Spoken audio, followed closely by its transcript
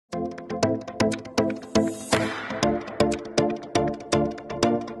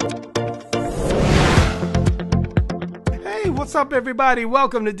What's up, everybody?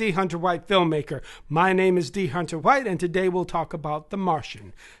 Welcome to D. Hunter White Filmmaker. My name is D. Hunter White, and today we'll talk about The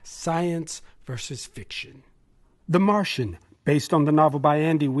Martian, science versus fiction. The Martian, based on the novel by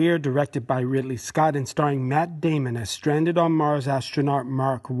Andy Weir, directed by Ridley Scott, and starring Matt Damon as stranded on Mars astronaut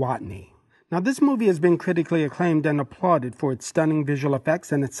Mark Watney. Now, this movie has been critically acclaimed and applauded for its stunning visual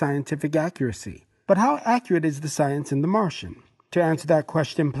effects and its scientific accuracy. But how accurate is the science in The Martian? To answer that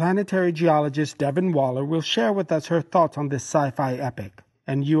question, Planetary Geologist Devin Waller will share with us her thoughts on this sci-fi epic.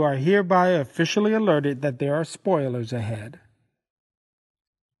 And you are hereby officially alerted that there are spoilers ahead.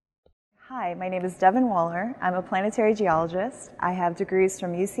 Hi, my name is Devin Waller. I'm a planetary geologist. I have degrees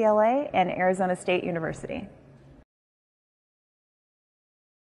from UCLA and Arizona State University.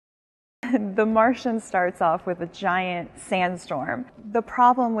 The Martian starts off with a giant sandstorm. The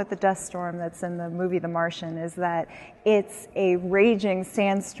problem with the dust storm that's in the movie The Martian is that it's a raging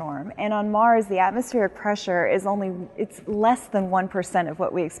sandstorm. And on Mars, the atmospheric pressure is it's less than 1% of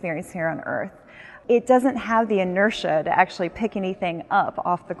what we experience here on Earth. It doesn't have the inertia to actually pick anything up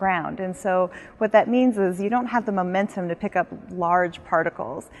off the ground. And so what that means is you don't have the momentum to pick up large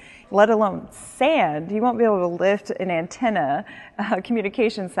particles, let alone sand. You won't be able to lift an antenna, a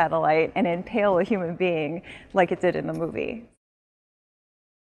communication satellite, and impale a human being like it did in the movie.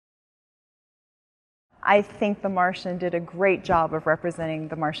 I think The Martian did a great job of representing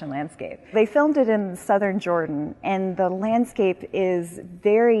the Martian landscape. They filmed it in southern Jordan, and the landscape is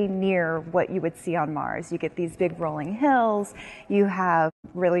very near what you would see on Mars. You get these big rolling hills, you have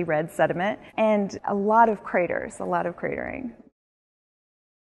really red sediment, and a lot of craters, a lot of cratering.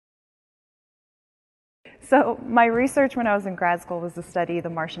 So my research when I was in grad school was to study the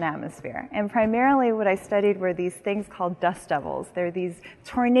Martian atmosphere. And primarily what I studied were these things called dust devils. They're these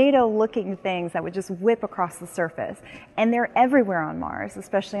tornado-looking things that would just whip across the surface. And they're everywhere on Mars,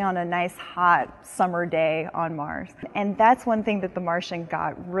 especially on a nice, hot summer day on Mars. And that's one thing that the Martian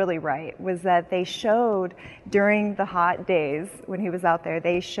got really right, was that they showed during the hot days when he was out there,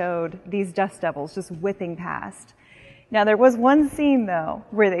 they showed these dust devils just whipping past. Now, there was one scene, though,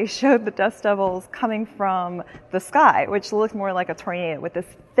 where they showed the dust devils coming from the sky, which looked more like a tornado with this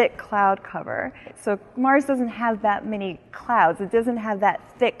thick cloud cover. So Mars doesn't have that many clouds. It doesn't have that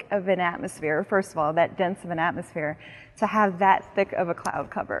thick of an atmosphere, first of all, that dense of an atmosphere, to have that thick of a cloud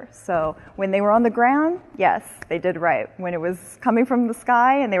cover. So when they were on the ground, yes, they did right. When it was coming from the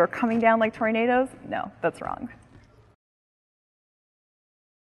sky and they were coming down like tornadoes, no, that's wrong.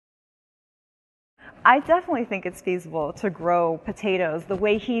 I definitely think it's feasible to grow potatoes the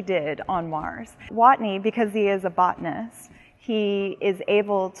way he did on Mars. Watney, because he is a botanist, he is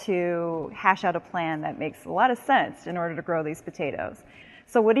able to hash out a plan that makes a lot of sense in order to grow these potatoes.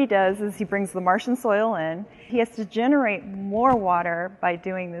 So what he does is he brings the Martian soil in. He has to generate more water by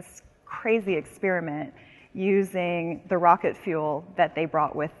doing this crazy experiment using the rocket fuel that they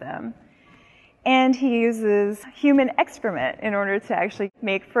brought with them. And he uses human excrement in order to actually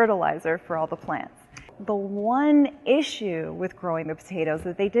make fertilizer for all the plants. The one issue with growing the potatoes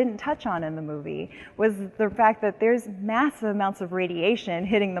that they didn't touch on in the movie was the fact that there's massive amounts of radiation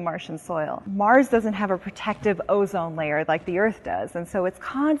hitting the Martian soil. Mars doesn't have a protective ozone layer like the Earth does, and so it's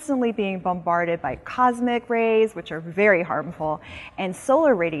constantly being bombarded by cosmic rays, which are very harmful, and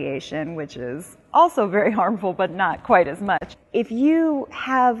solar radiation, which is also very harmful, but not quite as much. If you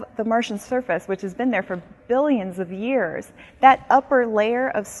have the Martian surface, which has been there for billions of years, that upper layer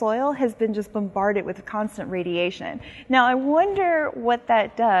of soil has been just bombarded with constant radiation. Now, I wonder what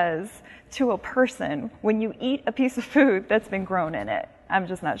that does to a person when you eat a piece of food that's been grown in it. I'm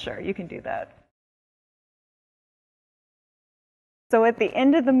just not sure. You can do that. So at the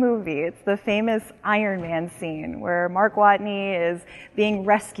end of the movie, it's the famous Iron Man scene where Mark Watney is being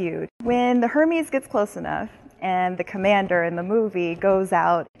rescued. When the Hermes gets close enough and the commander in the movie goes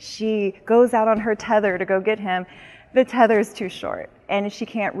out, she goes out on her tether to go get him. The tether's too short and she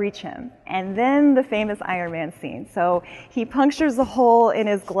can't reach him. And then the famous Iron Man scene. So he punctures a hole in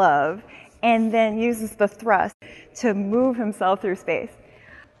his glove and then uses the thrust to move himself through space.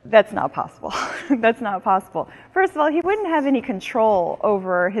 That's not possible. That's not possible. First of all, he wouldn't have any control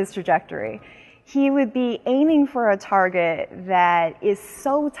over his trajectory. He would be aiming for a target that is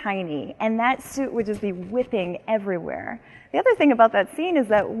so tiny, and that suit would just be whipping everywhere. The other thing about that scene is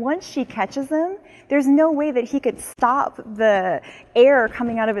that once she catches him, there's no way that he could stop the air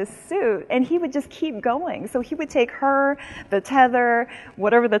coming out of his suit, and he would just keep going. So he would take her, the tether,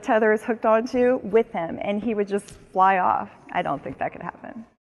 whatever the tether is hooked onto, with him, and he would just fly off. I don't think that could happen.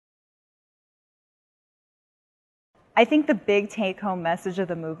 I think the big take-home message of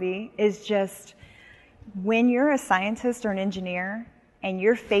the movie is just when you're a scientist or an engineer and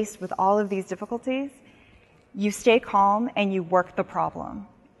you're faced with all of these difficulties, You stay calm and you work the problem.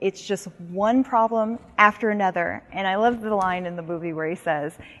 It's just one problem after another. And I love the line in the movie where he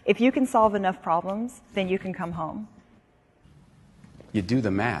says, if you can solve enough problems, then you can come home. You do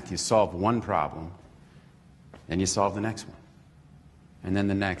the math. You solve one problem, then you solve the next one, and then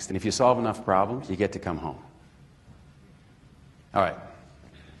the next. And if you solve enough problems, you get to come home. All right.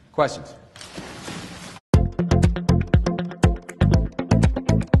 Questions?